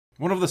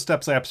One of the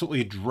steps I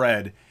absolutely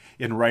dread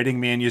in writing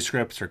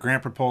manuscripts or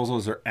grant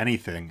proposals or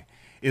anything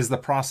is the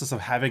process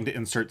of having to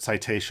insert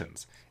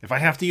citations. If I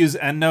have to use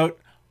EndNote,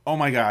 oh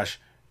my gosh,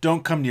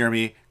 don't come near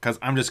me because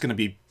I'm just going to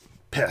be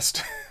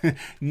pissed.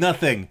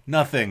 Nothing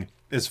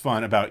is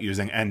fun about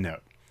using EndNote.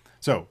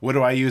 So what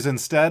do I use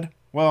instead?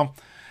 Well,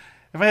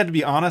 if I had to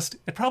be honest,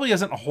 it probably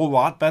isn't a whole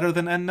lot better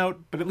than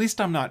EndNote, but at least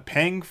I'm not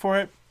paying for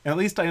it, and at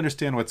least I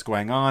understand what's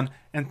going on,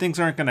 and things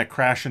aren't going to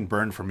crash and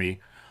burn for me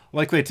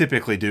like they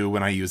typically do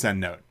when I use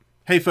EndNote.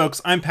 Hey folks,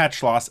 I'm Pat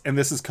Schloss, and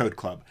this is Code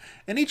Club.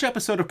 In each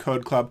episode of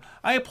Code Club,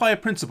 I apply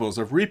principles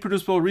of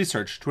reproducible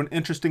research to an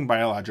interesting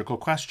biological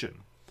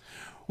question.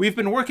 We've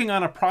been working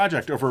on a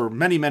project over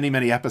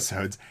many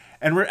episodes,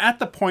 and we're at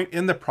the point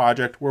in the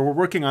project where we're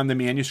working on the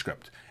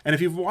manuscript. And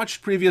if you've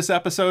watched previous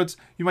episodes,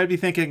 you might be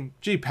thinking,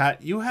 gee,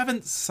 Pat, you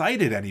haven't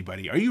cited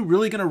anybody. Are you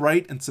really going to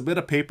write and submit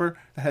a paper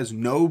that has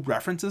no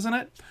references in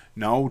it?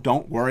 No,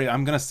 don't worry,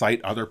 I'm going to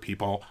cite other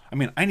people. I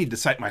mean, I need to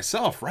cite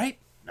myself, right?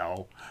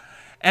 No.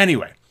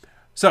 Anyway,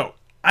 so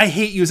I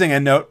hate using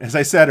EndNote, as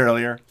I said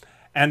earlier,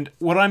 and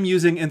what I'm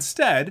using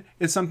instead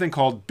is something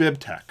called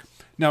BibTeX.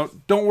 Now,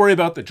 don't worry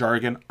about the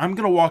jargon. I'm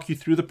going to walk you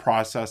through the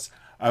process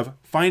of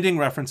finding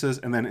references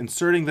and then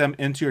inserting them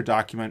into your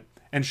document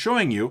and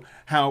showing you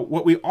how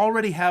what we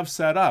already have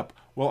set up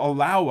will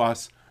allow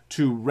us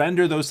to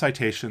render those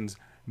citations,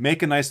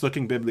 make a nice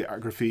looking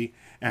bibliography,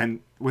 and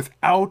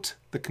without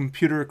the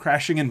computer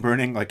crashing and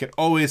burning like it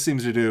always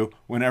seems to do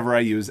whenever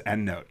I use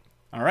EndNote.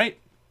 All right?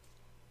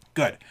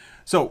 Good.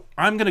 So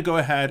I'm going to go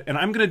ahead and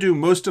I'm going to do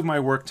most of my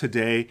work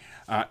today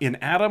in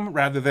Atom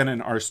rather than in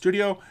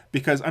RStudio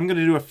because I'm going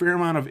to do a fair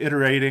amount of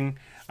iterating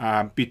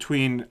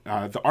between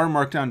the R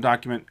Markdown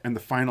document and the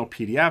final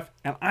PDF.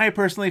 And I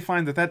personally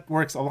find that that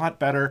works a lot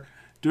better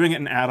doing it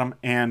in Atom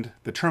and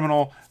the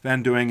terminal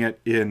than doing it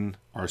in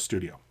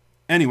RStudio.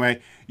 Anyway,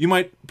 you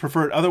might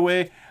prefer it other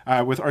way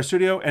with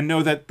RStudio and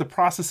know that the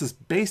process is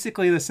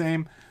basically the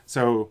same.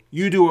 So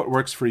you do what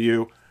works for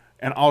you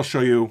and I'll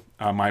show you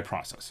my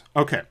process.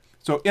 Okay.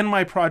 So in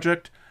my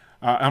project,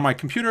 on my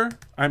computer,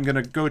 I'm going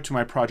to go to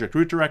my project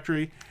root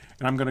directory,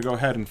 and I'm going to go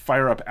ahead and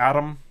fire up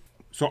Atom.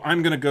 So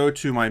I'm going to go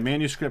to my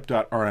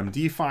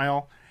manuscript.rmd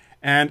file,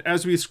 and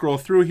as we scroll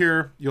through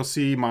here, you'll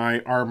see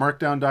my R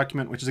Markdown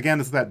document, which is, again,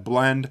 is that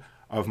blend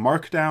of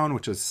Markdown,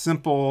 which is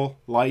simple,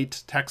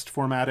 light text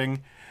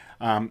formatting,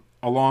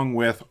 along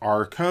with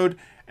R code.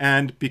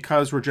 And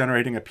because we're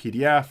generating a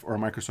PDF or a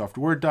Microsoft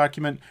Word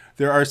document,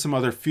 there are some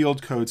other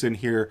field codes in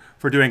here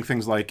for doing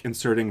things like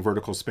inserting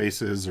vertical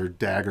spaces or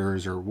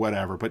daggers or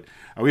whatever. But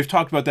we've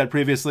talked about that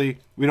previously.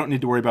 We don't need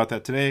to worry about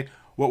that today.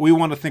 What we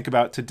want to think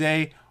about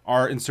today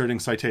are inserting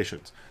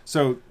citations.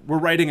 So we're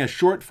writing a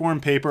short form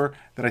paper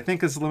that I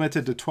think is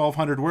limited to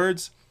 1,200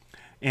 words.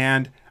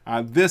 And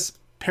this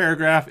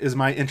paragraph is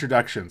my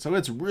introduction. So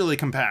it's really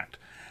compact.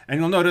 And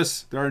you'll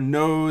notice there are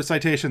no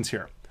citations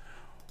here.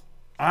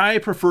 I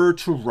prefer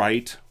to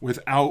write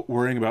without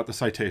worrying about the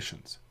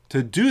citations.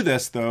 To do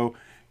this, though,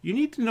 you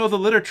need to know the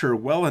literature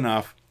well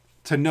enough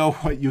to know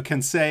what you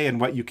can say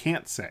and what you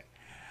can't say.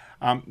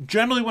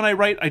 Generally, when I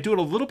write, I do it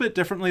a little bit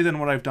differently than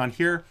what I've done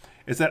here,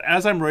 is that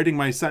as I'm writing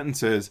my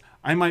sentences,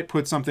 I might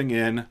put something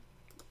in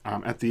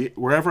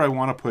wherever I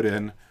want to put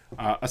in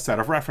a set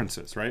of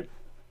references, right?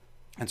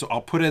 And so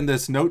I'll put in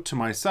this note to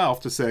myself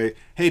to say,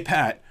 hey,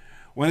 Pat,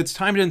 when it's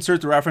time to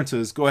insert the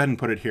references, go ahead and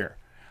put it here.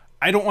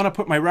 I don't want to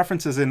put my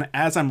references in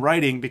as I'm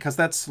writing because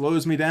that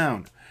slows me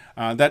down.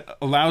 That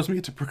allows me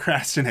to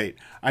procrastinate.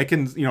 I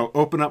can,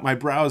 open up my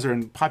browser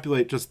and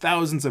populate just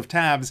thousands of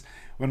tabs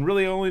when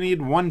really only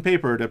need one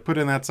paper to put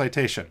in that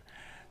citation.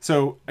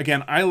 So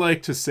again, I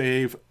like to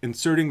save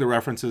inserting the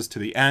references to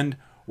the end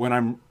when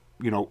I'm,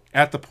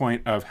 at the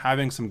point of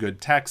having some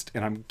good text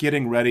and I'm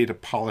getting ready to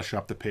polish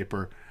up the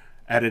paper,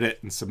 edit it,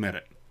 and submit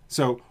it.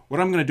 So what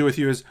I'm going to do with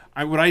you is,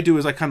 what I do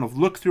is I kind of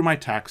look through my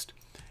text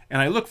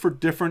and I look for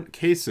different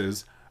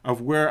cases of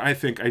where I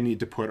think I need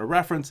to put a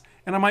reference,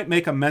 and I might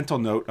make a mental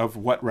note of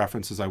what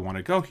references I want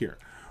to go here,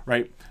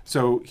 right?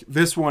 So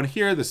this one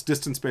here, this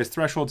distance-based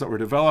thresholds that were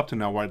developed and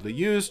now widely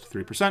used,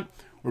 3%,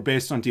 were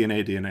based on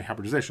DNA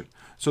hybridization.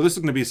 So this is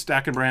going to be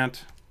Stack and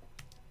Brandt.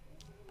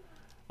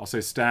 I'll say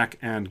Stack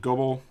and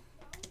Goebel.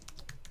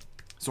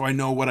 So I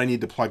know what I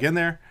need to plug in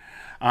there.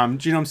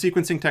 Genome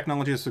sequencing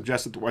technology has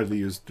suggested the widely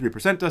used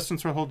 3%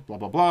 distance threshold, blah,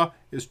 blah, blah,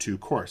 is too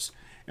coarse.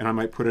 And I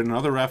might put in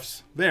other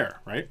refs there,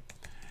 right?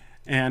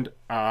 And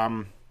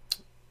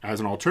as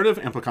an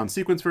alternative, amplicon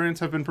sequence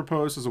variants have been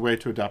proposed as a way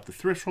to adapt the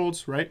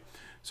thresholds, right?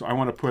 So I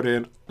want to put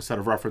in a set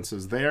of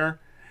references there.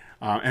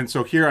 And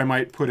so here I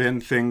might put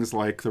in things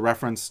like the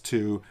reference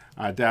to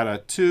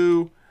data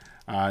 2,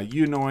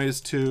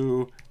 unoise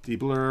 2,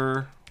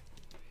 deblur,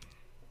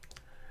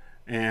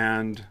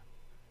 and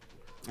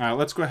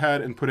let's go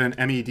ahead and put in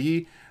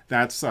MED.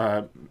 That's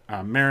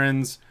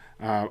Marin's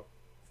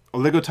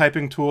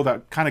oligotyping tool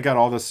that kind of got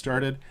all this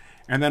started.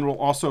 And then we'll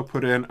also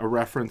put in a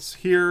reference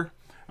here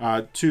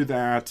to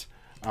that.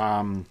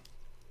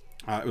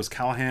 It was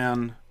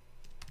Callahan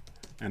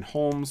and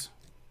Holmes.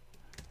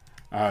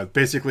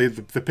 basically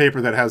the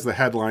paper that has the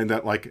headline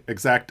that like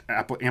exact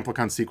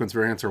amplicon sequence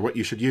variants are what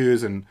you should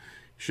use, and you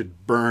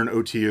should burn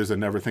OTUs and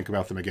never think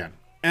about them again.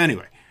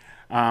 Anyway,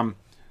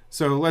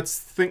 so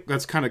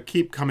let's kind of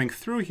keep coming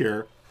through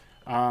here.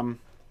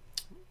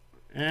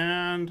 And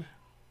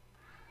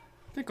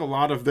I think a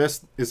lot of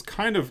this is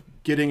kind of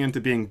getting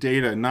into being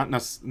data and not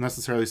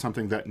necessarily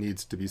something that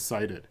needs to be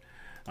cited.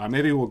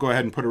 Maybe we'll go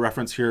ahead and put a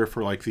reference here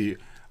for like the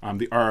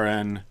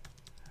rRNA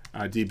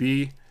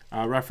DB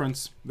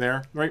reference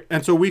there, right?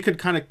 And so we could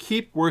kind of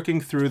keep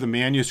working through the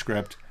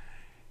manuscript,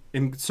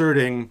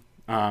 inserting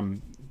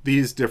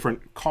these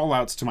different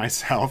callouts to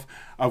myself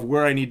of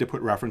where I need to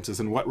put references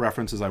and what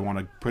references I want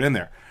to put in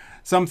there.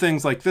 Some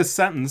things like this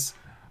sentence,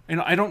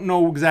 I don't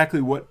know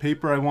exactly what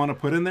paper I want to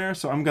put in there,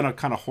 so I'm going to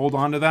kind of hold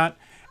on to that,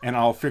 and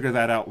I'll figure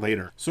that out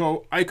later.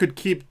 So I could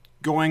keep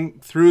going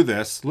through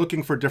this,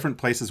 looking for different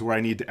places where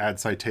I need to add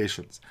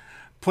citations.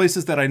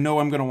 Places that I know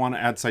I'm going to want to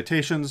add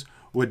citations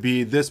would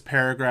be this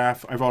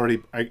paragraph.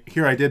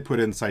 Here I did put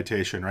in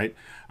citation, right?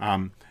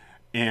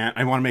 And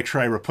I want to make sure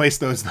I replace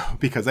those though,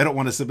 because I don't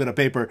want to submit a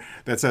paper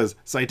that says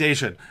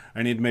citation.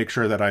 I need to make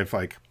sure that I've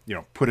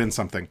put in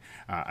something.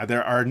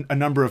 There are a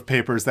number of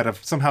papers that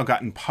have somehow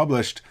gotten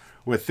published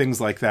with things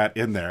like that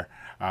in there.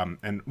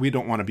 And we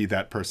don't want to be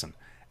that person.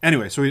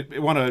 Anyway, so we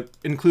want to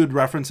include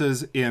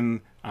references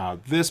in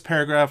this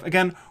paragraph.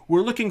 Again,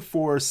 we're looking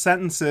for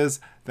sentences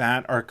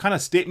that are kind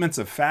of statements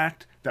of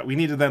fact that we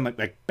need to then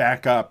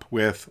back up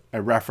with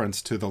a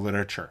reference to the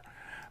literature.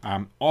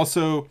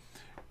 Also,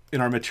 in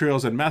our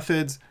materials and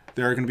methods,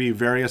 there are going to be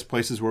various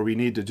places where we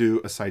need to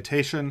do a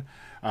citation.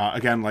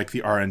 Again, like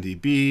the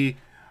RNDB,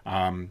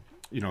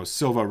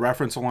 Silva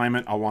reference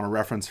alignment, I'll want a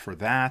reference for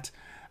that,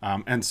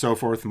 and so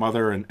forth,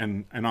 mother,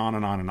 and on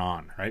and on and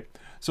on, right?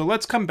 So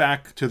let's come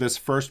back to this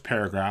first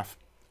paragraph,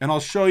 and I'll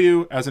show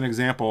you as an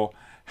example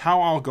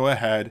how I'll go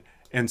ahead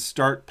and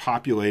start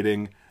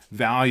populating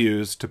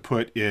values to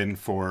put in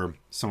for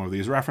some of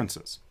these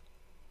references.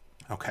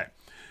 Okay.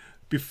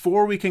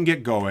 Before we can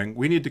get going,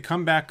 we need to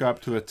come back up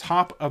to the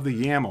top of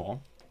the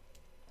YAML.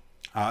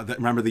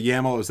 Remember, the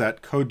YAML is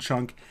that code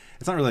chunk.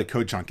 It's not really a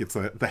code chunk. It's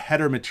the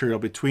header material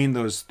between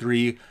those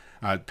three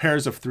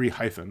pairs of 3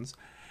 hyphens.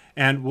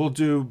 And we'll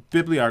do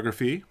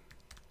bibliography, :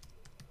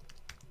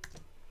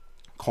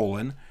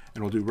 and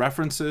we'll do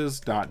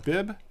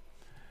references.bib.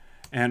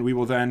 And we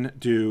will then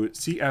do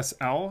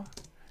CSL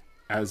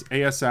as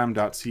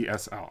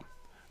asm.csl.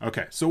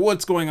 Okay, so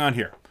what's going on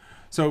here?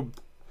 So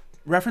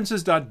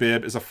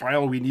references.bib is a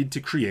file we need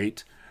to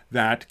create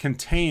that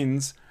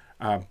contains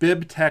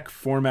bibtec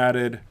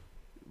formatted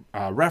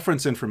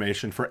reference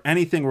information for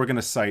anything we're going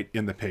to cite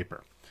in the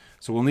paper.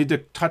 So we'll need to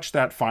touch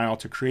that file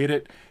to create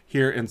it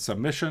here in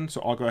submission.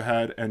 So I'll go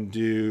ahead and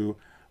do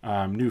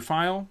new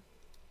file,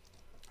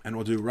 and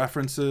we'll do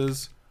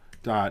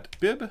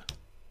references.bib.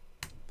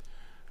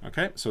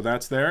 Okay, so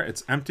that's there.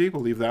 It's empty.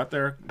 We'll leave that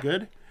there.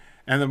 Good.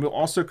 And then we'll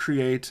also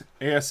create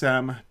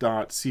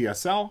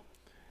asm.csl.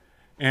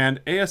 And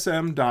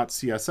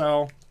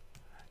asm.csl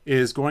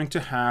is going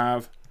to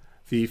have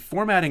the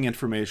formatting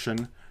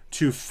information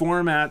to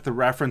format the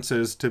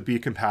references to be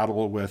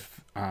compatible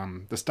with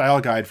the style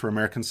guide for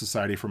American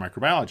Society for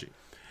Microbiology.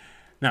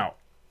 Now,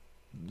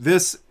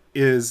 this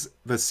is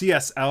the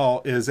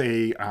CSL is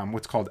a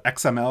what's called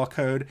XML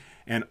code,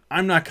 and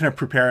I'm not going to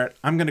prepare it.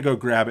 I'm going to go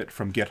grab it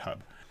from GitHub.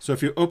 So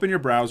if you open your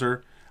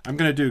browser, I'm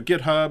going to do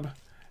GitHub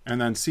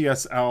and then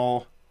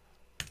CSL,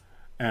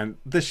 and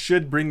this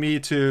should bring me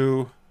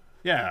to,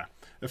 yeah,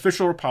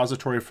 official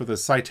repository for the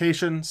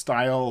citation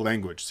style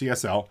language,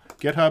 CSL,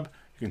 GitHub.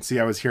 You can see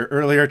I was here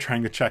earlier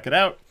trying to check it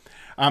out.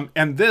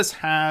 And this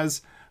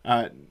has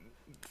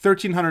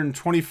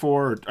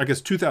 1,324, I guess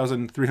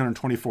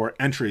 2,324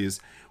 entries,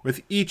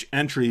 with each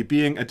entry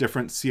being a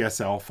different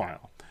CSL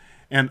file.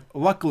 And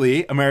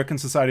luckily, American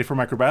Society for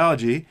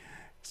Microbiology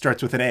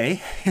starts with an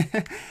A.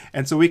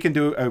 And so we can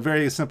do a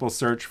very simple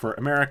search for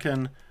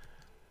American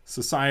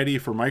Society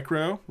for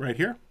Micro right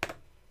here.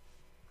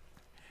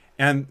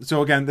 And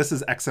so again, this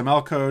is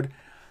XML code.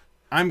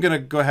 I'm going to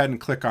go ahead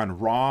and click on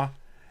raw,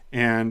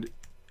 and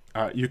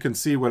you can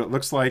see what it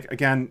looks like.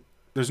 Again,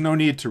 there's no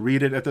need to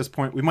read it at this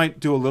point. We might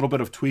do a little bit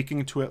of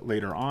tweaking to it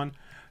later on.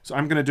 So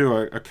I'm going to do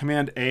a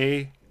Command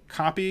A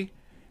copy,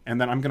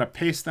 and then I'm going to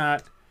paste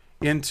that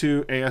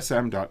into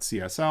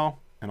asm.csl,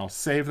 and I'll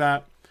save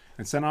that.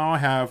 And so now I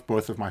have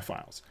both of my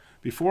files.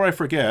 Before I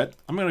forget,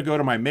 I'm going to go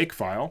to my make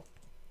file,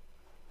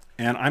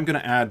 and I'm going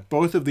to add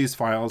both of these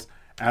files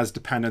as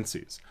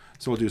dependencies.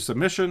 So we'll do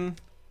submission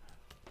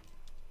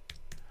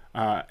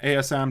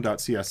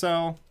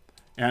asm.csl,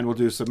 and we'll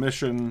do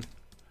submission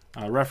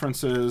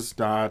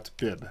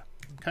references.bib.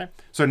 Okay.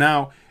 So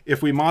now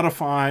if we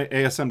modify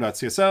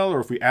asm.csl,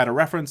 or if we add a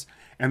reference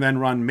and then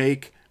run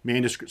make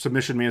manuscript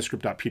submission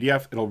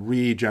manuscript.pdf, it'll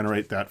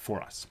regenerate that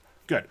for us.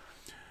 Good.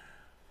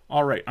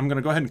 All right, I'm going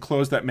to go ahead and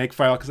close that make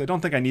file because I don't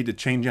think I need to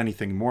change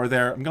anything more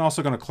there. I'm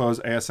also going to close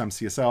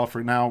asm.csl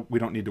for now. We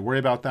don't need to worry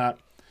about that.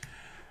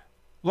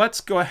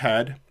 Let's go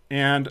ahead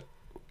and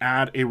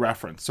add a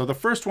reference. So the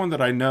first one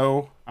that I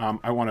know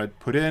I want to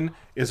put in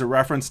is a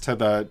reference to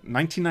the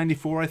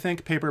 1994, I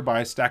think, paper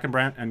by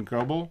Stackenbrandt and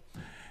Goebel.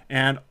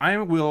 And I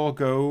will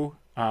go,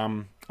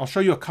 I'll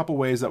show you a couple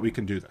ways that we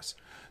can do this.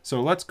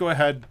 So let's go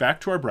ahead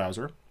back to our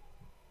browser,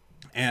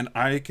 and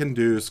I can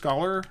do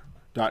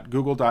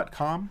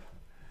scholar.google.com,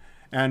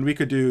 and we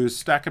could do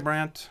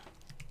Stackenbrandt,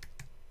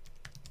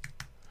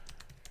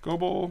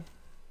 Goebel,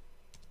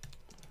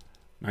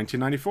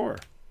 1994.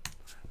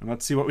 And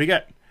let's see what we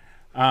get.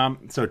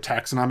 So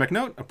taxonomic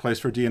note, a place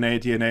for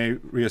DNA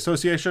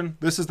reassociation.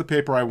 This is the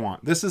paper I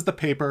want. This is the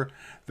paper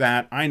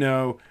that I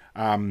know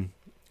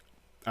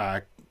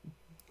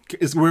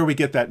is where we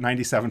get that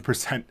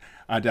 97%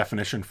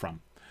 definition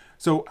from.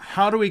 So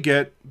how do we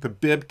get the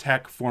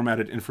bibtec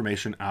formatted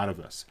information out of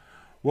this?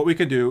 What we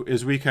can do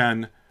is we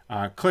can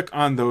click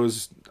on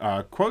those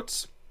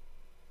quotes,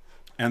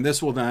 and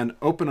this will then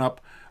open up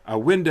a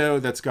window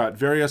that's got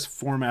various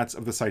formats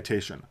of the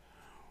citation.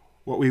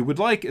 What we would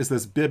like is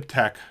this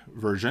bibtec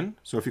version.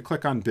 So if you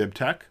click on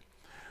bibtec,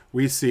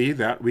 we see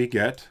that we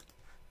get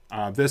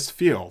this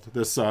field,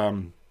 this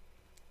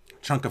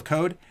chunk of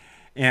code,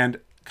 and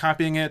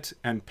copying it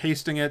and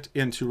pasting it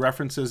into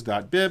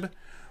references.bib,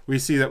 we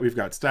see that we've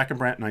got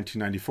Stackenbrandt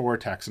 1994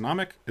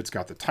 taxonomic. It's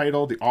got the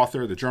title, the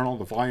author, the journal,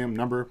 the volume,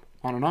 number,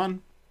 on and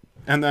on.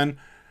 And then,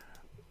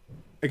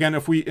 again,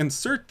 if we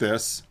insert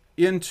this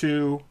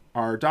into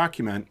our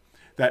document,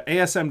 that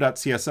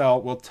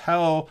asm.csl will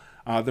tell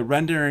the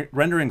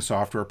rendering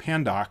software,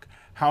 Pandoc,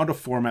 how to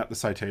format the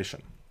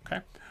citation.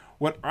 Okay.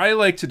 What I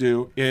like to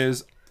do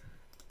is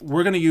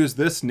we're going to use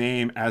this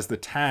name as the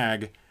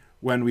tag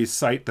when we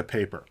cite the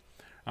paper.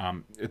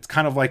 It's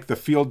kind of like the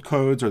field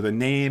codes or the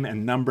name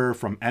and number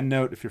from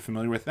EndNote, if you're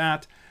familiar with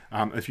that.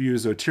 If you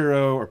use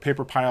Zotero or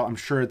PaperPile, I'm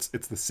sure it's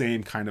the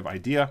same kind of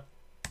idea.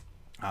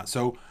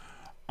 So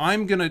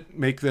I'm going to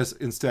make this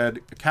instead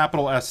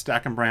capital S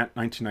Stackenbrandt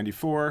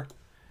 1994,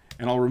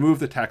 and I'll remove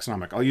the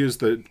taxonomic. I'll use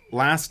the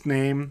last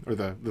name, or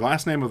the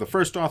last name of the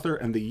first author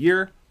and the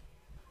year.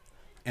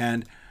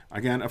 And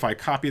again, if I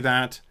copy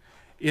that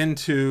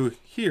into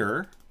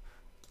here,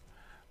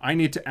 I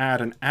need to add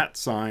an @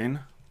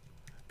 sign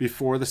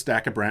before the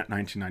Stackenbrandt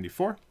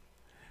 1994.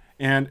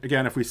 And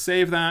again, if we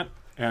save that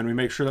and we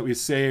make sure that we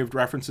saved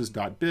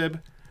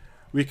references.bib,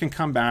 we can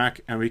come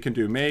back and we can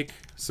do make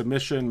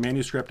submission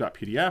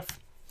manuscript.pdf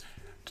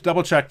to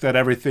double check that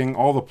everything,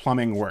 all the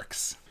plumbing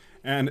works.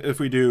 And if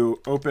we do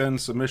open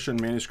submission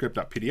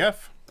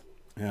manuscript.pdf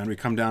and we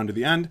come down to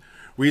the end,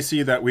 we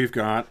see that we've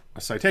got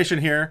a citation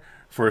here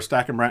for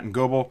Stackenbrandt and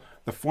Goebel.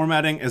 The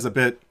formatting is a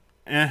bit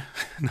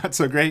not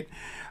so great.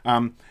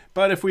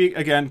 But if we,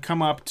 again,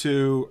 come up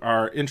to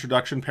our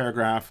introduction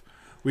paragraph,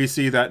 we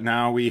see that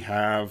now we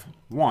have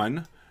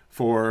one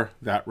for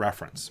that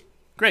reference.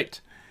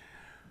 Great.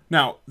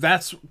 Now,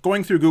 that's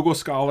going through Google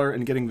Scholar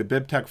and getting the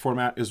bibtec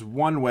format is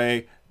one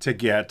way to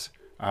get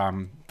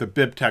the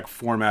bibtec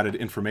formatted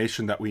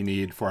information that we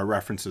need for our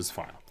references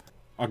file.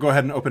 I'll go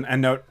ahead and open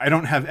EndNote. I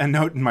don't have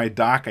EndNote in my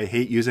doc. I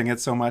hate using it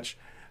so much.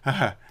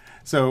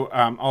 So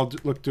I'll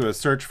do a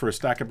search for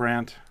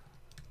Stackenbrandt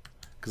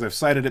because I've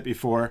cited it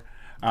before.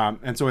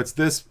 And so it's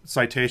this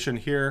citation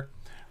here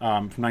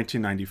from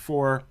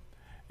 1994,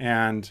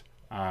 and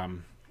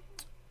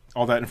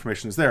all that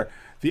information is there.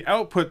 The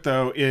output,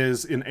 though,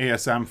 is in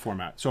ASM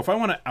format. So if I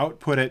want to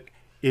output it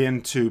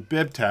into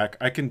bibtec,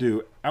 I can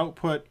do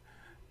output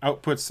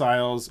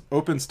styles,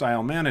 open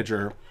style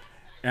manager,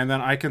 and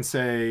then I can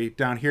say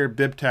down here,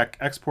 bibtec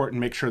export, and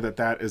make sure that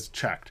that is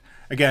checked.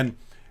 Again,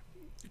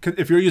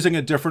 if you're using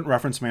a different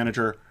reference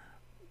manager,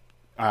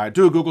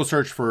 do a Google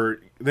search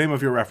for the name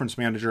of your reference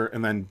manager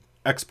and then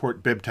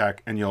export bibtec,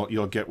 and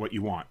you'll get what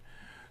you want.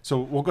 So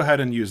we'll go ahead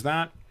and use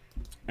that.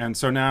 And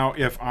so now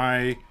if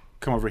I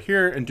come over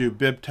here and do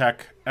bibtec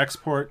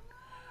export,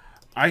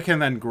 I can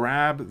then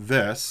grab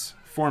this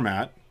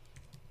format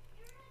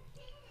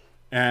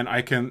and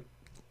I can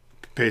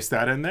paste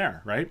that in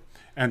there, right?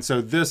 And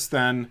so this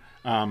then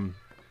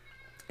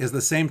is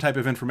the same type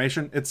of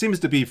information. It seems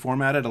to be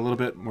formatted a little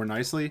bit more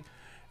nicely.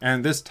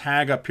 And this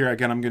tag up here,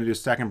 again, I'm going to do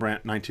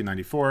Stackenbrandt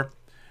 1994,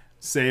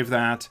 save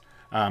that,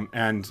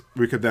 and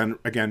we could then,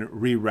 again,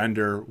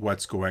 re-render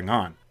what's going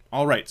on.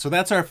 All right, so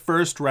that's our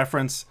first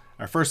reference,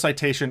 our first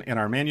citation in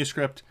our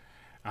manuscript.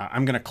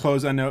 I'm going to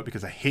close EndNote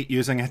because I hate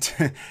using it,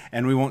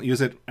 and we won't use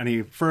it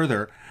any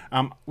further.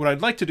 What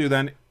I'd like to do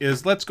then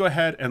is let's go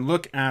ahead and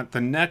look at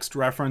the next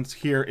reference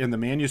here in the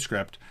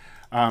manuscript.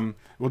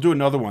 We'll do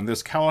another one,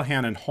 this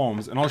Callahan and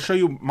Holmes, and I'll show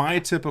you my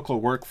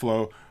typical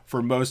workflow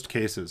for most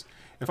cases.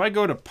 If I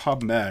go to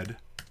PubMed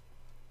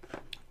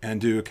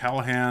and do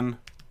Callahan,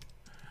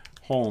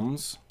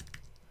 Holmes,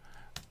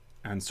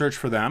 and search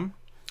for them,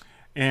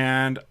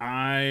 and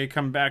I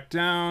come back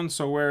down,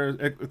 so where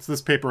it's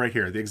this paper right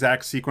here, the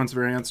exact sequence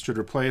variants should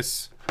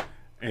replace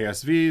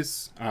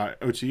ASVs,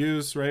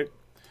 OTUs, right?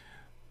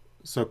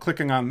 So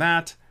clicking on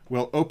that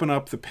will open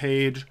up the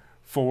page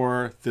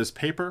for this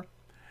paper,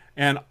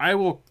 and I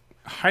will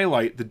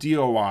highlight the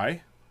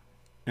DOI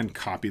and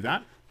copy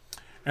that.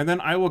 And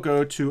then I will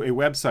go to a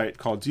website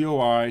called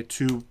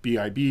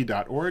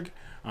doi2bib.org,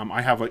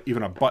 I have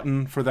even a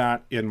button for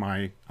that in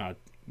my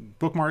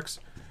bookmarks.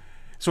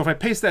 So if I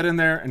paste that in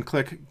there and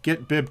click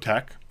Get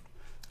BibTeX,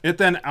 it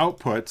then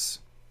outputs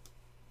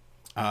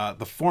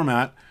the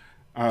format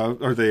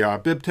or the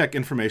BibTeX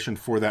information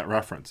for that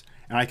reference.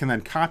 And I can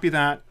then copy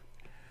that,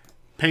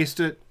 paste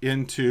it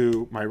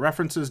into my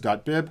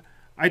references.bib.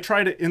 I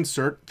try to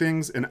insert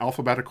things in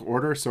alphabetical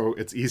order so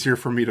it's easier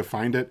for me to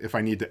find it if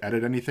I need to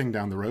edit anything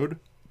down the road.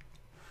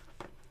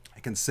 I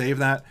can save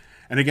that.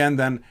 And again,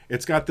 then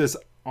it's got this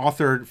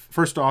author,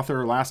 first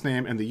author, last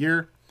name, and the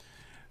year,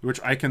 which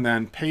I can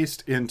then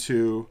paste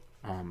into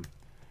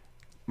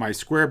my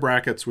square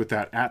brackets with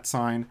that @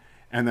 sign.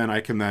 And then I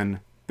can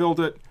then build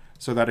it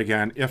so that,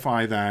 again, if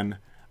I then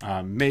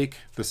make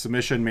the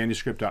submission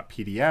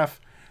manuscript.pdf,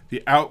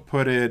 the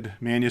outputted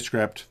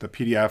manuscript, the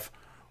PDF,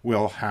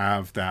 will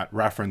have that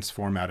reference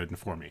formatted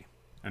for me.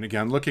 And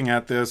again, looking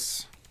at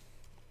this,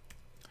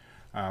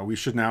 we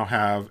should now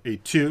have a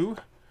 2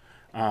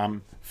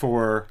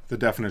 for the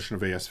definition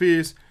of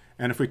ASVs.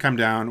 And if we come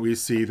down, we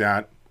see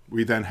that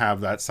we then have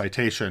that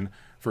citation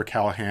for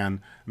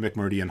Callahan,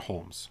 McMurdy, and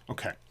Holmes.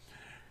 Okay,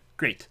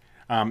 great.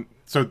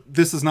 So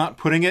this is not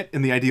putting it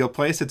in the ideal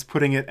place. It's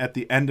putting it at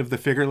the end of the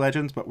figure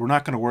legends, but we're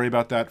not going to worry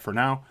about that for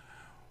now.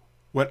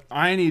 What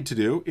I need to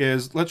do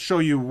is, let's show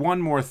you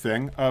one more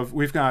thing.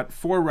 We've got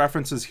 4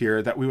 references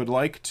here that we would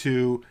like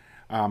to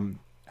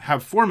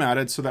have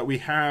formatted so that we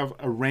have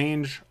a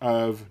range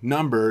of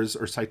numbers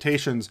or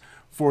citations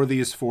for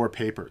these 4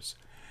 papers.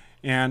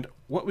 And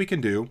what we can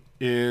do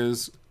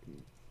is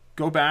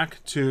go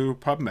back to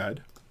PubMed,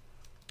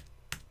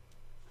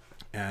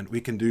 and we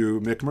can do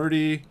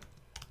McMurdy,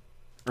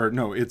 or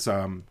no, it's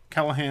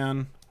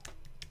Callahan,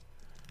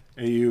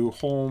 AU,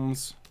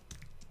 Holmes,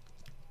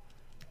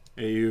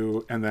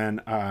 AU, and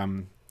then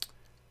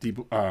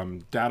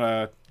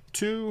data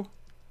 2,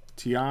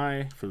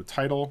 TI for the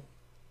title.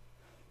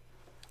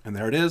 And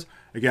there it is.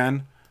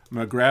 Again, I'm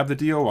going to grab the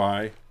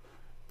DOI,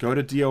 go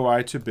to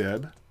DOI to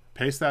bib,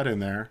 paste that in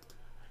there,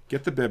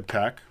 get the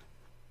BibTeX.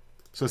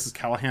 So this is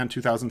Callahan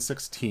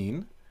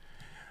 2016.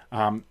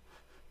 And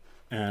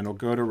we'll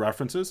go to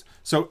references.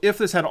 So if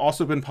this had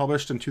also been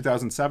published in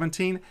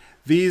 2017,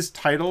 these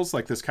titles,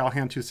 like this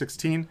Callahan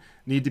 216,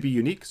 need to be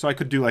unique. So I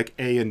could do like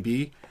A and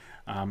B.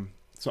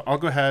 So I'll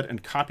go ahead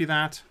and copy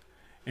that,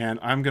 and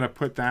I'm going to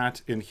put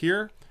that in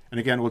here. And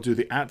again, we'll do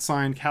the @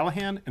 sign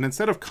Callahan, and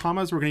instead of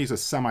commas, we're going to use a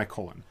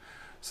semicolon.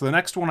 So the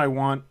next one I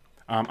want,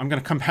 I'm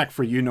going to come back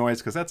for unoise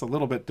because that's a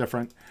little bit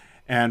different,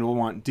 and we'll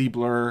want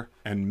deblur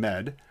and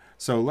med.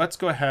 So let's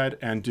go ahead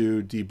and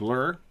do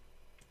deblur.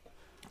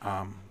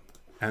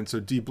 And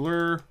so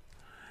deblur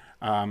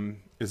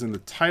is in the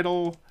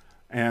title,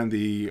 and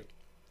the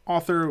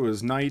author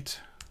was Knight,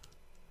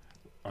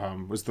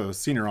 was the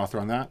senior author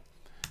on that.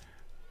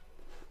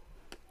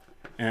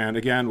 And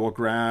again, we'll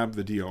grab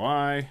the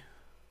DOI.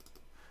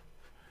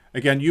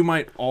 Again, you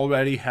might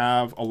already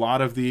have a lot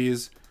of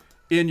these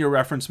in your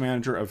reference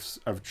manager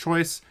of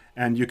choice,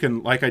 and you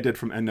can, like I did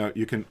from EndNote,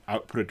 you can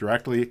output it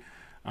directly.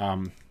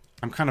 I'm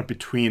kind of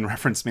between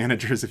reference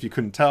managers if you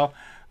couldn't tell.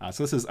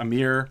 So this is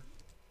Amir.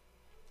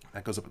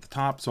 That goes up at the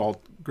top. So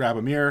I'll grab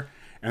Amir,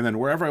 and then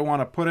wherever I want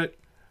to put it,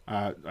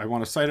 I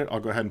want to cite it, I'll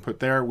go ahead and put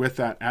there with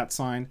that @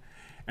 sign.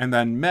 And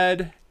then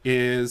med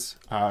is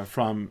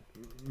from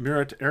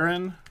Mirat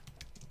Aaron.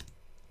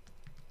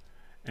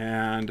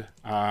 And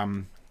I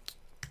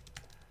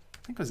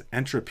think it was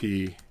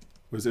entropy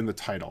was in the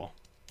title.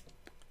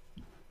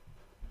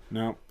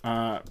 No,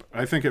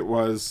 I think it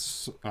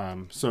was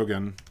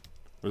Sogan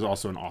was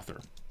also an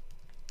author.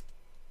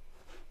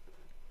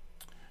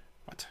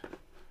 What?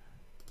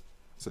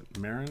 Is it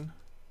Marin?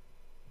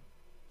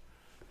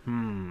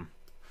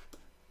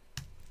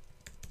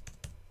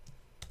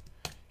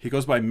 He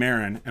goes by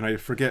Marin, and I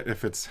forget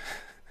if it's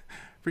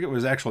forget what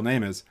his actual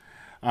name is.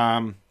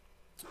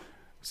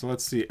 So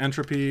let's see,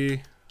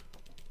 entropy.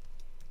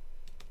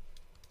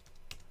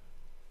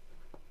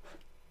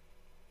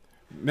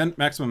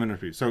 Maximum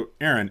entropy. So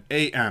Aaron,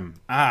 AM.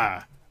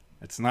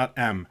 It's not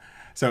M.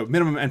 So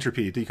minimum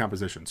entropy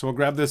decomposition. So we'll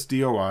grab this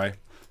DOI.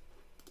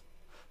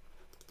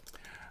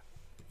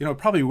 You know, it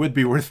probably would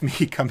be worth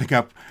me coming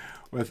up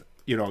with,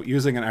 you know,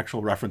 using an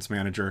actual reference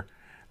manager.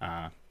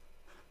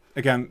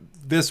 Again,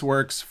 this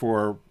works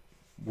for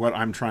what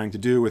I'm trying to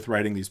do with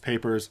writing these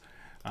papers.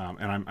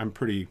 And I'm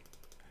pretty,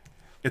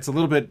 it's a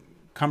little bit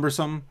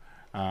cumbersome,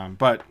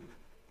 but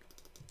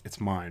it's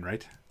mine,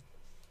 right?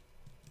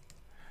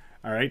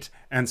 All right,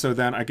 and so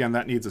then again,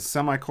 that needs a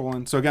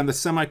semicolon. So again, the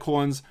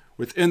semicolons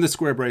within the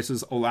square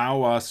braces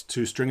allow us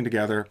to string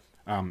together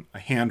a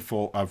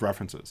handful of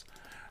references.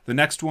 The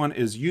next one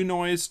is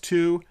unoise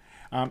 2.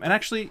 And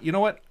actually, you know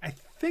what? I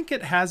think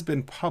it has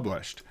been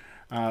published.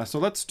 So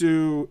let's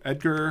do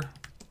Edgar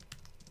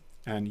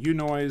and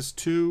unoise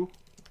 2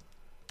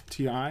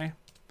 TI.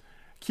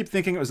 Keep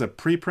thinking it was a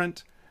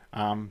preprint.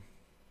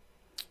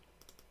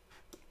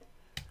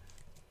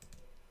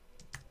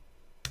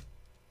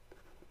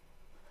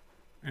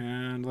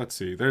 And let's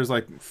see, there's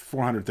like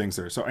 400 things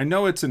there. So I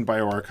know it's in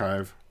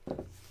bioRxiv.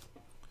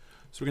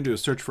 So we can do a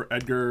search for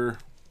Edgar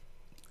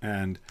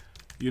and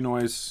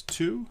unoise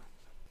 2.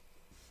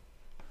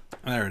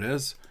 There it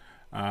is.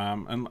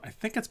 And I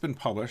think it's been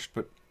published,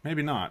 but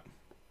maybe not.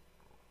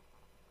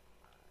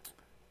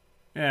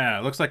 Yeah,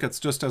 it looks like it's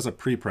just as a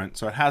preprint,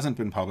 so it hasn't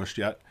been published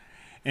yet.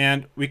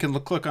 And we can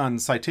click on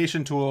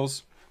Citation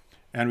Tools,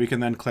 and we can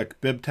then click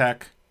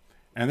BibTeX,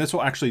 and this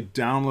will actually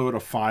download a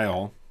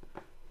file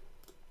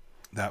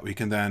that we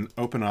can then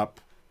open up,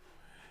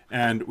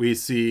 and we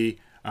see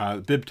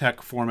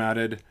BibTeX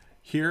formatted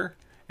here,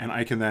 and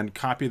I can then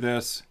copy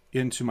this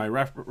into my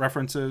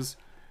references,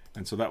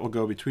 and so that will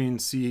go between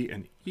C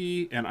and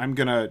E, and I'm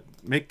gonna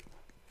make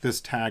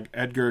this tag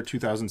Edgar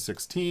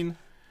 2016,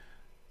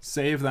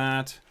 save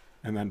that,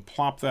 and then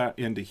plop that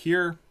into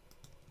here.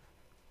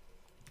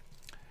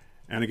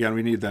 And again,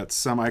 we need that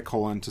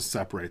semicolon to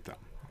separate them,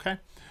 okay?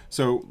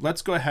 So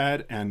let's go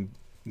ahead and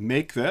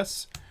make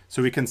this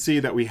so we can see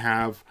that we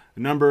have a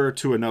number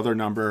to another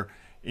number,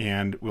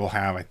 and we'll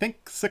have, I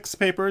think, 6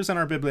 papers in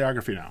our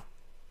bibliography now.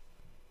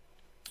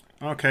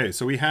 Okay,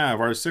 so we have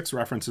our 6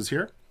 references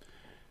here.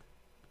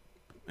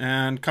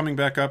 And coming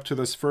back up to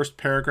this first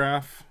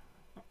paragraph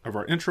of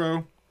our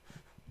intro,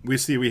 we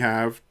see we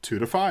have 2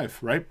 to 5,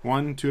 right?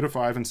 1, 2 to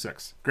 5, and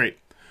 6. Great.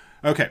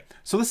 Okay,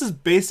 so this is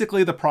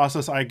basically the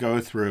process I go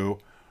through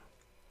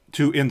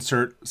to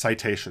insert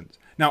citations.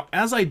 Now,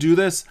 as I do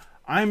this,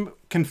 I'm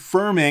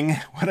confirming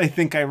what I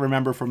think I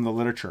remember from the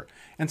literature.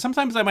 And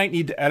sometimes I might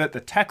need to edit the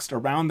text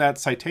around that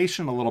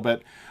citation a little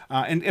bit,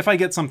 and if I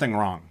get something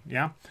wrong,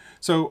 yeah?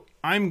 So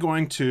I'm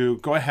going to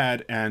go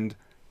ahead and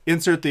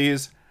insert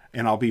these,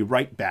 and I'll be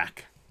right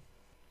back.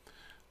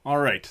 All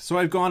right, so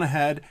I've gone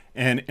ahead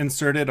and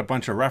inserted a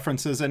bunch of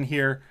references in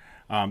here.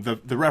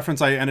 The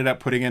reference I ended up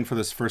putting in for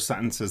this first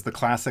sentence is the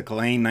classic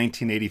Lane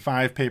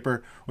 1985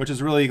 paper, which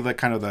is really the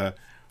kind of the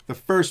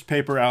first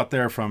paper out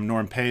there from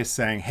Norm Pace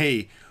saying,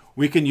 hey,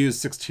 we can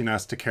use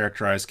 16s to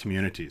characterize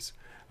communities.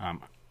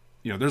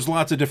 You know, there's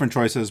lots of different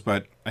choices,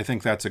 but I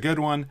think that's a good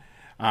one.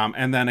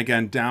 And then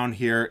again, down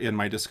here in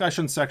my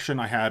discussion section,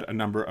 I had a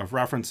number of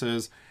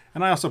references,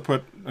 and I also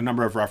put a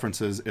number of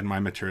references in my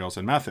materials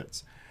and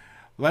methods.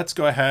 Let's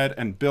go ahead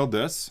and build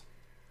this.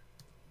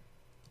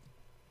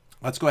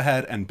 Let's go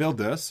ahead and build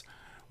this.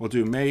 We'll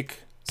do make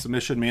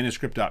submission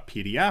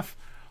manuscript.pdf.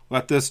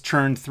 Let this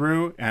churn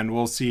through, and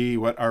we'll see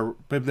what our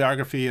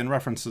bibliography and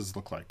references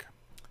look like.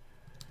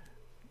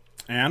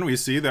 And we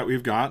see that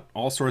we've got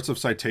all sorts of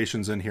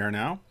citations in here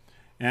now.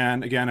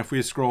 And again, if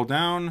we scroll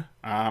down,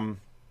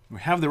 we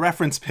have the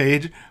reference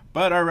page,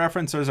 but our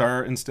references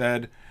are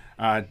instead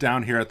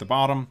down here at the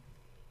bottom.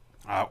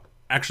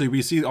 Actually,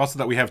 we see also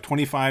that we have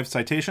 25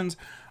 citations.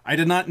 I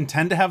did not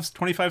intend to have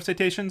 25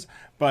 citations,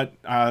 but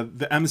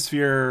the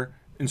MSphere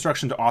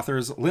instruction to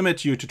authors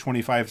limit you to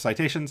 25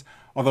 citations.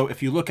 Although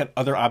if you look at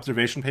other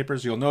observation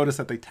papers, you'll notice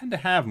that they tend to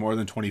have more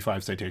than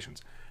 25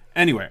 citations.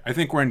 Anyway, I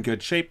think we're in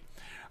good shape.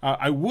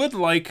 I would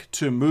like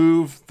to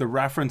move the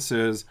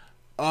references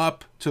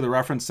up to the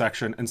reference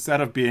section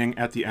instead of being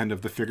at the end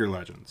of the figure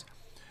legends.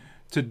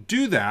 To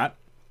do that,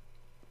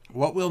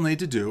 what we'll need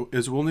to do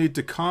is we'll need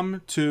to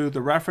come to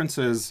the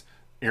references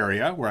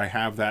area where I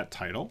have that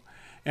title,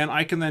 and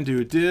I can then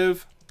do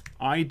div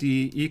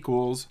id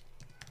equals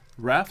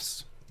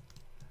refs,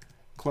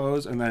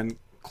 close, and then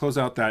close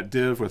out that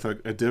div with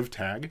a div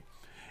tag.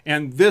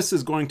 And this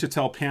is going to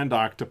tell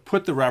Pandoc to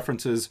put the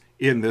references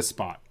in this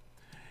spot.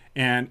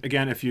 And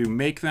again, if you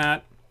make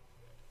that,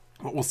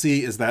 what we'll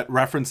see is that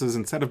references,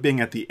 instead of being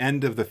at the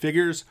end of the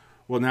figures,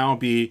 will now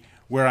be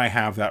where I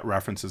have that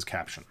references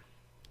caption.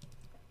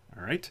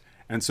 All right.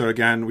 And so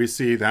again, we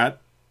see that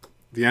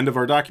the end of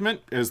our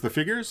document is the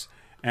figures.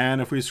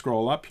 And if we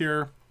scroll up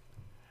here,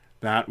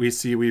 that we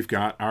see we've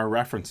got our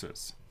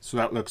references. So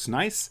that looks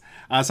nice.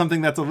 Something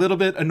that's a little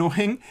bit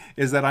annoying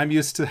is that I'm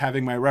used to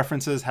having my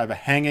references have a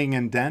hanging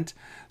indent.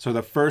 So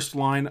the first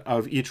line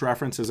of each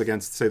reference is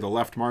against, say, the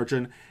left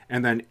margin,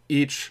 and then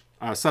each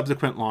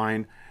subsequent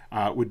line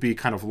would be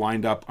kind of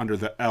lined up under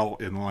the L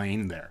in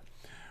lane there.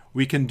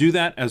 We can do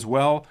that as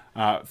well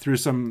through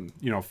some,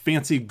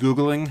 fancy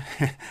Googling.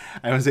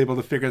 I was able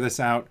to figure this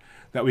out,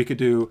 that we could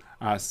do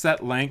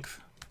set length,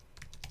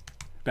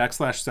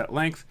 \set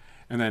length,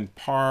 and then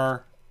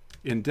par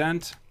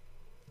indent.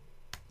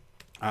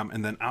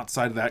 And then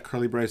outside of that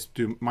curly brace,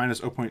 do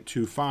minus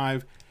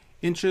 0.25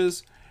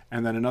 inches,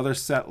 and then another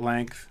set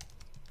length.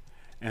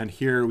 And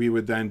here we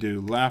would then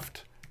do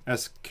left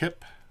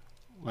skip,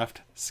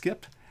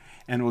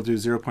 and we'll do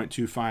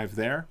 0.25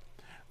 there.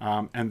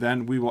 And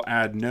then we will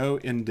add no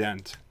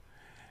indent.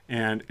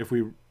 And if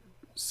we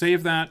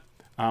save that,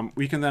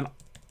 we can then,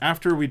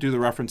 after we do the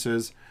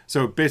references,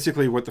 so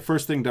basically what the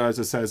first thing does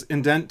is says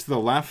indent to the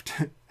left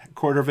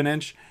 1/4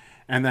 inch,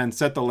 and then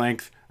set the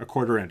length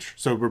 1/4 inch.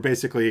 So we're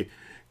basically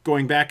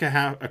going back a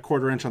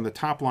 1/4 inch on the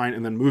top line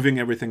and then moving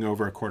everything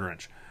over 1/4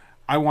 inch.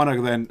 I want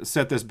to then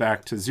set this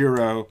back to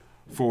 0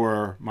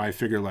 for my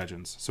figure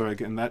legends. So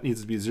again, that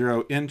needs to be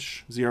 0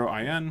 inch, 0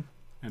 IN,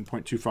 and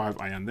 0.25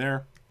 IN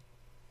there.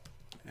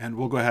 And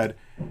we'll go ahead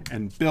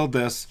and build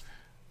this,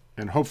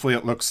 and hopefully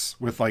it looks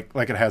with like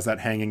it has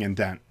that hanging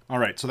indent. All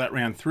right, so that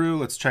ran through.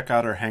 Let's check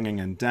out our hanging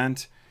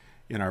indent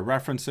in our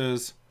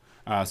references.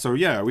 So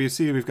yeah, we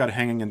see we've got a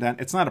hanging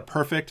indent. It's not a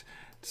perfect.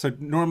 So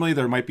normally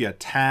there might be a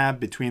tab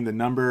between the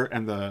number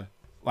and the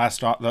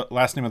last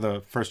name of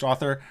the first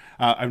author.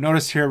 I've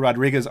noticed here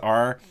Rodriguez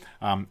R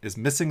is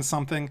missing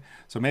something.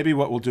 So maybe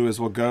what we'll do is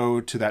we'll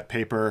go to that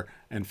paper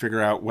and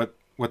figure out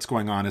what's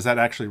going on. Is that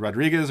actually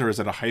Rodriguez, or is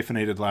it a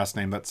hyphenated last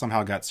name that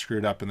somehow got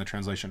screwed up in the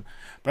translation?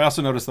 But I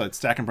also noticed that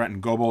Stack and Brent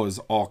and Goebel is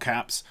all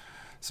caps.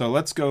 So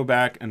let's go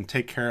back and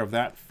take care of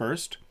that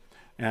first.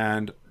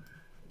 And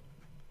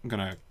I'm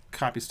going to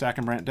copy Stack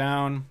and Brent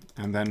down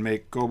and then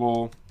make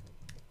Goebel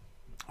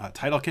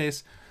title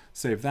case,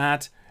 save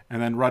that.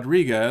 And then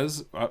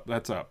Rodriguez,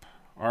 that's up.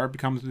 R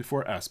becomes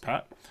before S,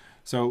 Pat.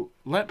 So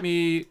let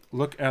me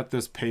look at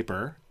this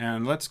paper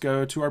and let's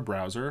go to our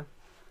browser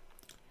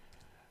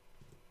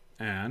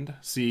and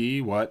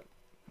see what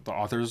the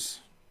author's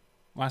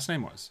last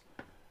name was.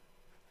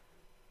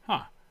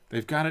 Huh,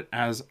 they've got it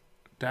as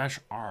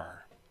 -R.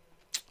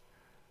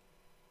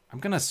 I'm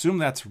gonna assume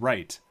that's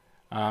right.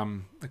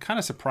 It kind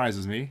of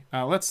surprises me.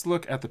 Let's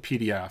look at the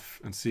PDF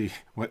and see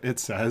what it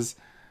says.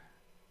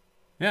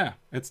 Yeah,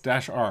 it's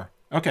 -R.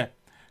 Okay,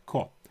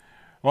 cool.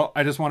 Well,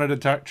 I just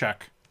wanted to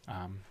check.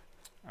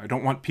 I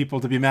don't want people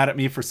to be mad at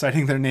me for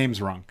citing their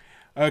names wrong.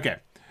 Okay,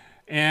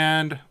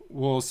 and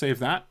we'll save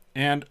that.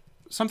 And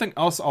something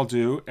else I'll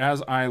do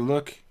as I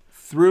look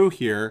through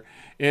here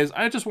is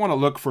I just want to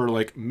look for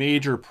like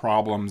major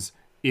problems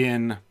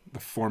in the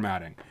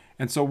formatting.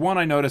 And so one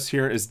I notice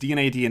here is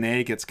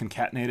DNA gets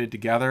concatenated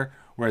together,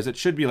 whereas it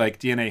should be like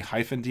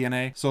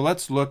DNA-DNA. So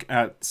let's look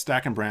at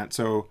Stack and Brant.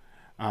 So,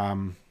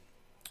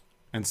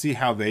 and see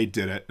how they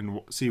did it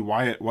and see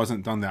why it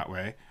wasn't done that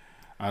way.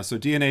 So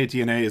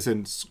DNA is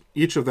in,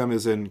 each of them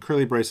is in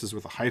curly braces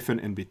with a hyphen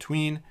in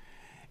between.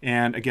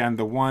 And again,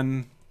 the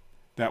one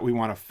that we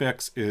want to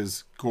fix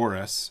is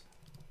Goris.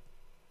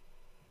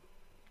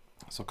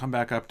 So come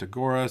back up to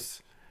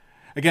Goris.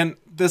 Again,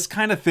 this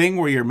kind of thing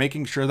where you're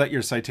making sure that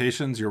your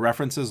citations, your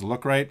references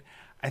look right.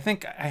 I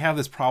think I have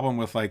this problem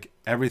with like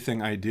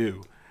everything I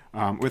do,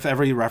 with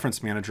every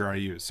reference manager I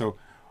use. So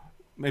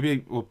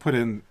maybe we'll put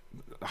in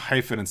a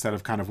hyphen instead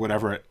of kind of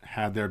whatever it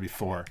had there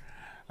before.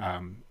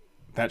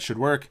 That should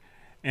work.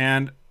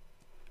 And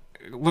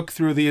look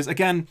through these.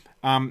 Again,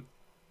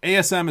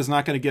 ASM is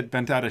not going to get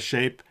bent out of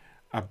shape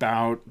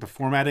about the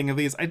formatting of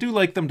these. I do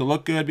like them to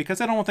look good because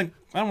I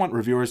don't want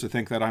reviewers to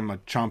think that I'm a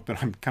chump and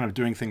I'm kind of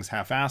doing things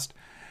half-assed.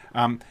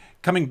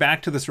 Coming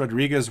back to this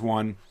Rodriguez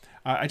one,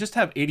 I just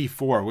have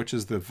 84, which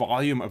is the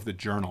volume of the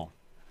journal.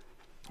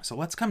 So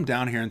let's come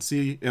down here and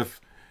see if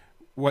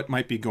what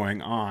might be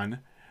going on.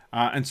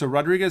 And so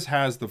Rodriguez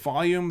has the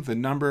volume, the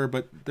number,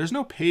 but there's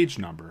no page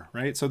number,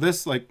 right? So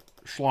this, like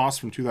Schloss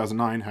from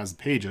 2009 has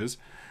pages,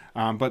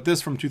 but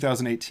this from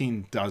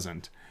 2018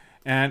 doesn't.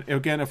 And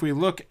again, if we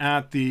look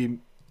at the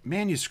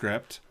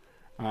manuscript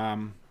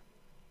on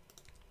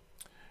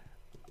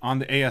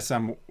the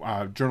ASM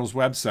journal's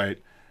website,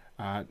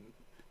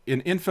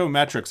 in info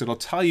metrics, it'll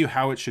tell you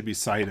how it should be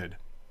cited.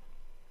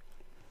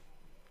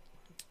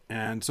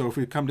 And so if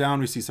we come down,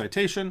 we see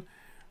citation,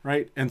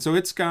 right? And so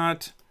it's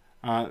got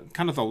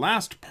kind of the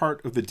last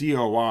part of the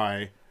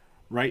DOI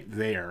right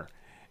there.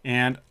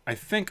 And I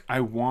think I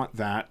want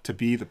that to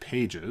be the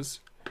pages.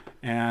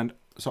 And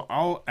so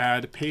I'll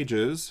add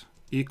pages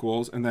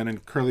equals, and then in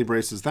curly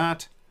braces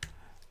that,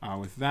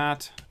 with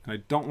that. And I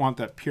don't want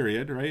that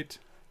period, right?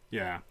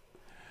 Yeah.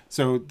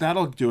 So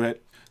that'll do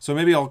it. So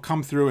maybe I'll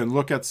come through and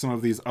look at some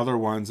of these other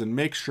ones and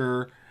make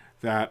sure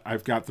that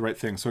I've got the right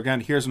thing. So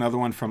again, here's another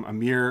one from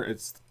Amir.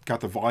 It's got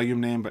the volume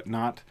name, but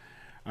not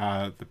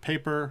the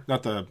paper,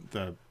 not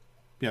the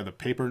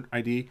paper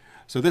ID.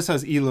 So this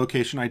has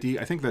eLocation ID.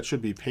 I think that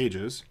should be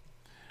pages.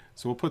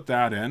 So we'll put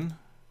that in.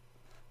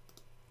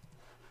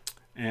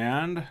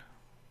 And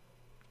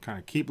kind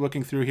of keep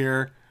looking through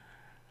here.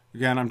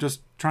 Again, I'm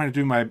just trying to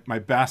do my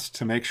best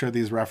to make sure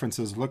these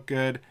references look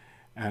good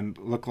and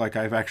look like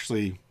I've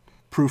actually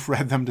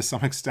proofread them to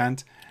some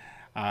extent.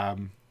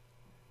 And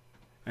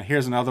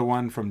here's another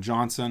one from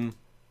Johnson.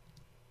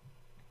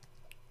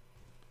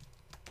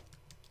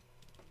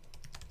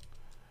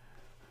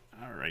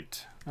 All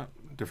right,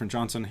 different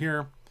Johnson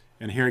here.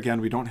 And here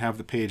again, we don't have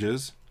the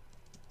pages.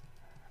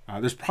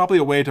 There's probably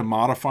a way to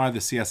modify the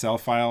CSL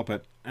file,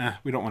 but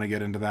we don't want to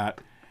get into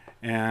that.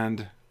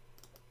 And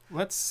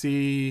let's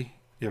see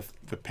if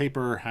the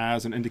paper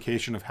has an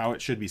indication of how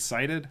it should be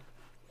cited.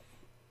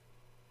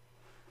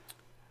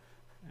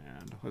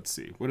 And let's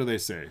see, what do they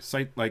say?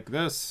 Cite like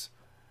this.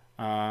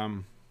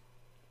 Yeah,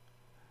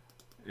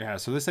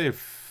 so they say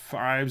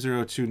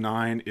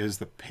 5029 is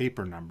the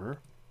paper number.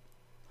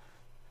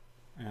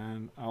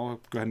 And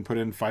I'll go ahead and put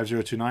in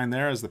 5029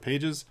 there as the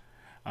pages.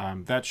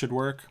 That should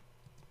work.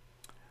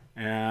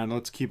 And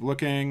let's keep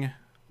looking.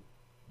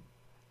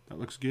 That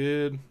looks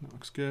good. That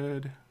looks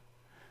good.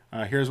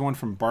 Here's one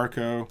from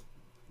Barco.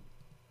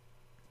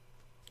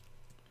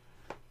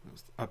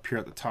 Up here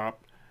at the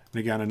top. And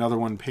again, another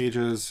one,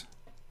 pages.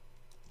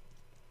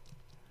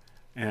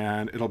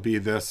 And it'll be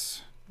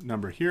this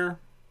number here.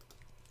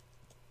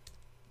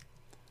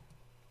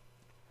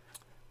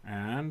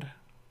 And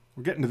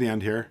we're getting to the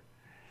end here.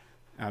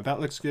 That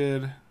looks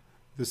good.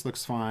 This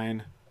looks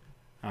fine.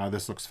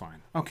 This looks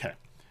fine. Okay.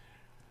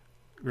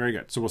 Very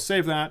good. So we'll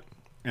save that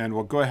and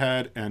we'll go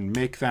ahead and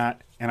make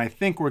that. And I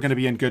think we're going to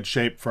be in good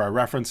shape for our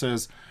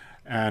references.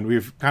 And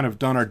we've kind of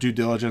done our due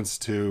diligence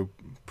to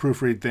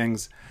proofread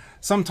things.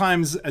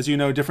 Sometimes, as you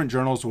know, different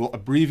journals will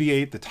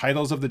abbreviate the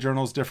titles of the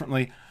journals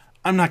differently.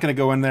 I'm not going to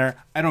go in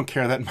there. I don't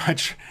care that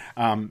much.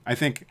 I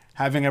think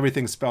having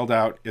everything spelled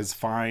out is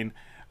fine.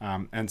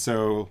 And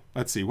so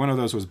let's see, one of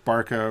those was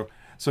Barco.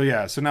 So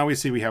yeah, so now we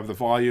see we have the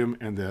volume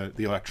and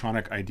the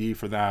electronic ID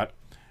for that.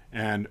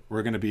 And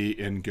we're going to be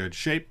in good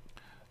shape.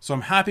 So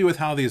I'm happy with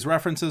how these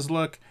references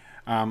look.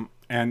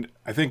 And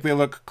I think they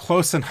look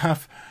close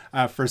enough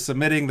for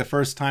submitting the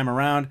first time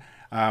around.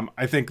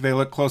 I think they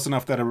look close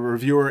enough that a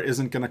reviewer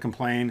isn't going to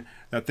complain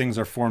that things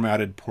are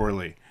formatted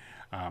poorly.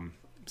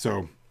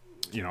 So,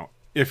 you know,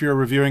 if you're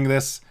reviewing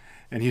this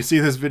and you see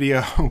this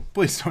video,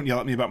 please don't yell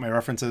at me about my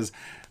references.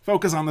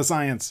 Focus on the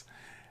science.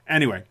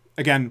 Anyway,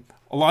 again,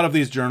 a lot of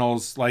these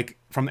journals, like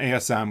from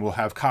ASM, will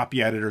have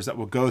copy editors that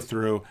will go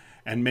through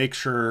and make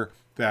sure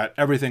that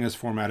everything is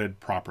formatted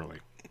properly.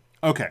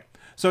 Okay,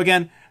 so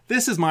again,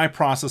 this is my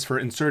process for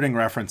inserting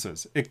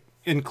references. It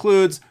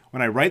includes,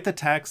 when I write the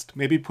text,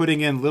 maybe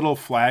putting in little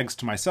flags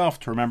to myself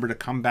to remember to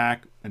come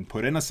back and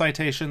put in a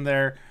citation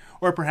there,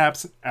 or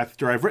perhaps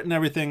after I've written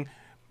everything,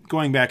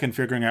 going back and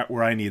figuring out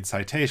where I need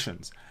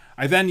citations.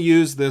 I then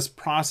use this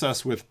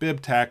process with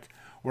BibTeX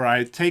where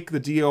I take the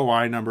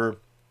DOI number,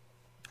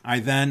 I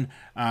then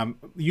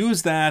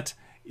use that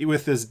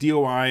with this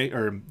DOI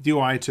or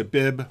DOI to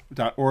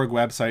bib.org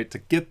website to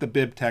get the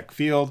BibTeX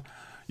field.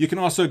 You can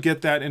also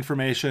get that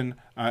information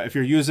if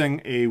you're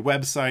using a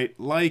website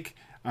like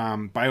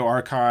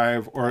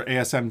bioRxiv or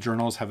ASM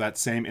journals have that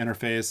same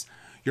interface.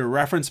 Your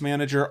reference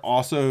manager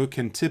also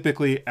can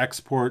typically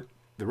export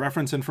the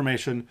reference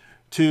information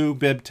to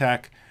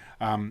BibTeX,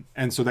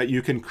 and so that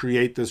you can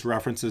create this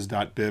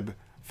references.bib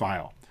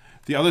file.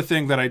 The other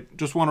thing that I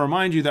just want to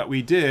remind you that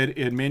we did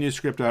in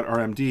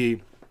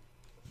manuscript.rmd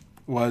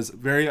was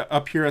very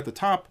up here at the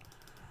top.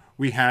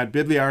 We had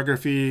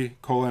bibliography :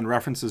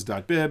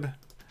 references.bib,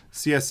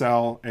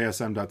 CSL,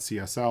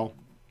 asm.csl.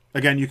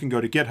 Again, you can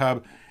go to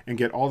GitHub and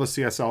get all the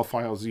CSL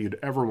files you'd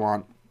ever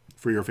want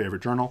for your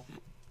favorite journal.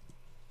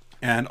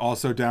 And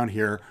also down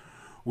here,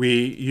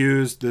 we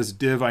used this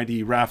div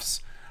ID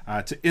refs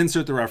to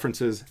insert the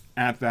references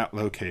at that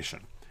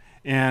location.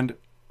 And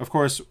of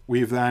course,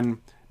 we've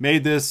then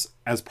made this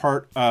as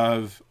part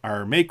of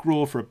our make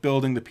rule for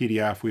building the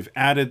PDF. We've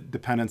added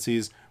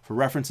dependencies for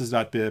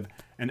references.bib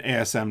and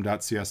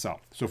asm.csl.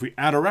 So if we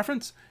add a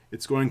reference,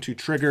 it's going to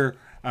trigger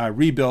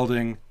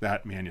rebuilding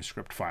that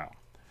manuscript file.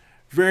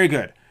 Very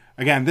good.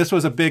 Again, this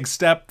was a big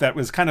step that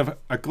was kind of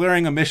a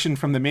glaring omission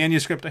from the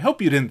manuscript. I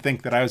hope you didn't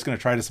think that I was going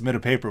to try to submit a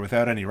paper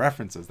without any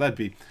references. That'd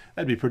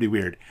be pretty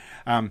weird.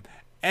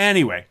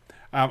 Anyway,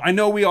 I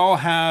know we all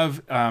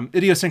have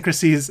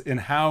idiosyncrasies in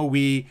how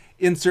we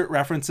insert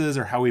references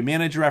or how we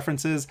manage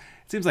references.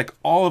 It seems like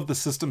all of the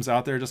systems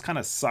out there just kind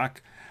of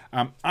suck.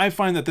 I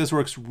find that this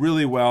works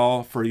really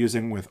well for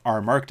using with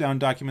R markdown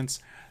documents.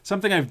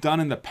 Something I've done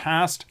in the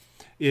past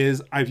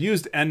is I've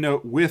used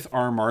EndNote with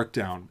R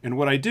markdown. And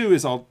what I do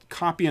is I'll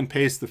copy and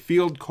paste the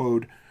field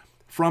code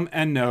from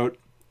EndNote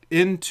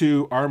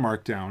into R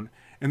markdown,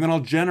 and then I'll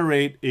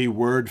generate a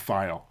Word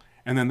file.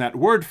 And then that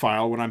Word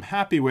file, when I'm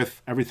happy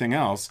with everything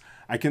else,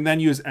 I can then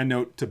use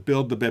EndNote to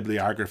build the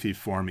bibliography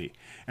for me.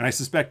 And I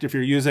suspect if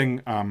you're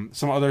using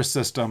some other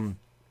system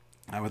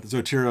with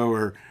Zotero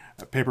or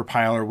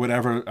PaperPile or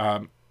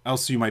whatever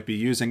else you might be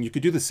using, you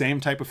could do the same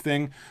type of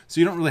thing.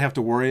 So you don't really have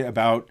to worry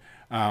about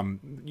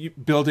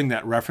building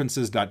that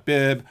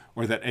references.bib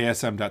or that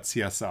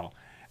asm.csl.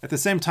 At the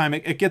same time,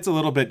 it gets a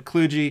little bit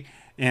kludgy.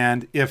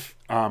 And if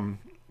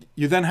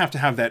you then have to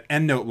have that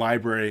EndNote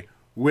library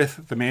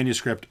with the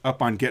manuscript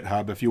up on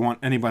GitHub if you want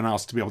anyone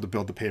else to be able to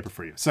build the paper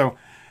for you. So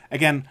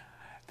again,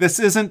 this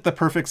isn't the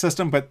perfect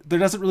system, but there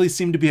doesn't really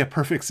seem to be a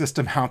perfect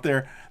system out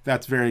there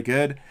that's very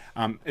good.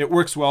 It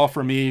works well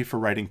for me for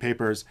writing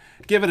papers.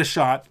 Give it a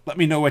shot. Let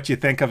me know what you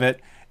think of it.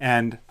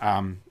 And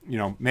you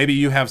know, maybe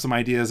you have some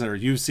ideas or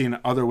you've seen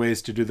other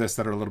ways to do this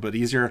that are a little bit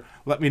easier.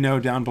 Let me know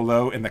down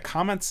below in the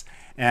comments,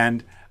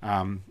 and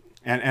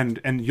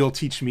you'll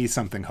teach me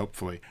something,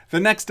 hopefully. The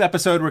next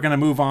episode, we're going to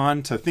move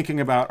on to thinking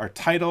about our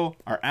title,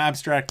 our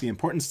abstract, the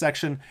importance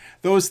section,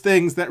 those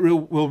things that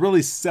will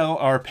really sell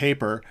our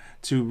paper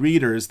to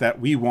readers that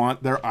we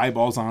want their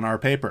eyeballs on our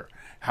paper.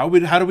 How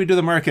do we do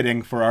the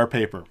marketing for our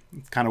paper?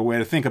 It's kind of a way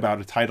to think about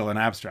a title and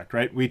abstract,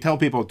 right? We tell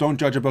people, don't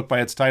judge a book by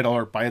its title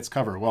or by its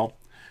cover. Well,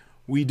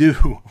 we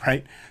do,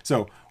 right?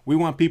 So we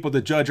want people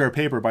to judge our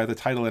paper by the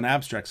title and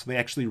abstract so they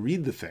actually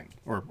read the thing,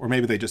 or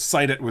maybe they just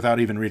cite it without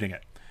even reading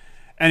it.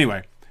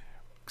 Anyway,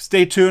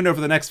 stay tuned over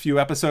the next few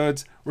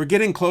episodes. We're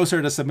getting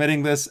closer to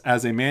submitting this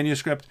as a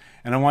manuscript,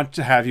 and I want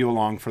to have you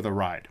along for the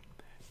ride.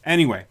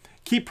 Anyway,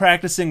 keep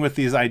practicing with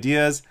these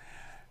ideas.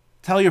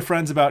 Tell your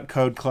friends about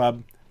Code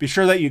Club. Be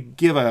sure that you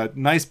give a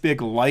nice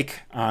big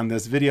like on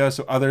this video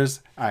so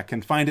others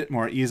can find it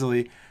more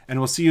easily. And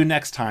we'll see you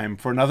next time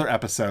for another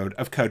episode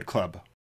of Code Club.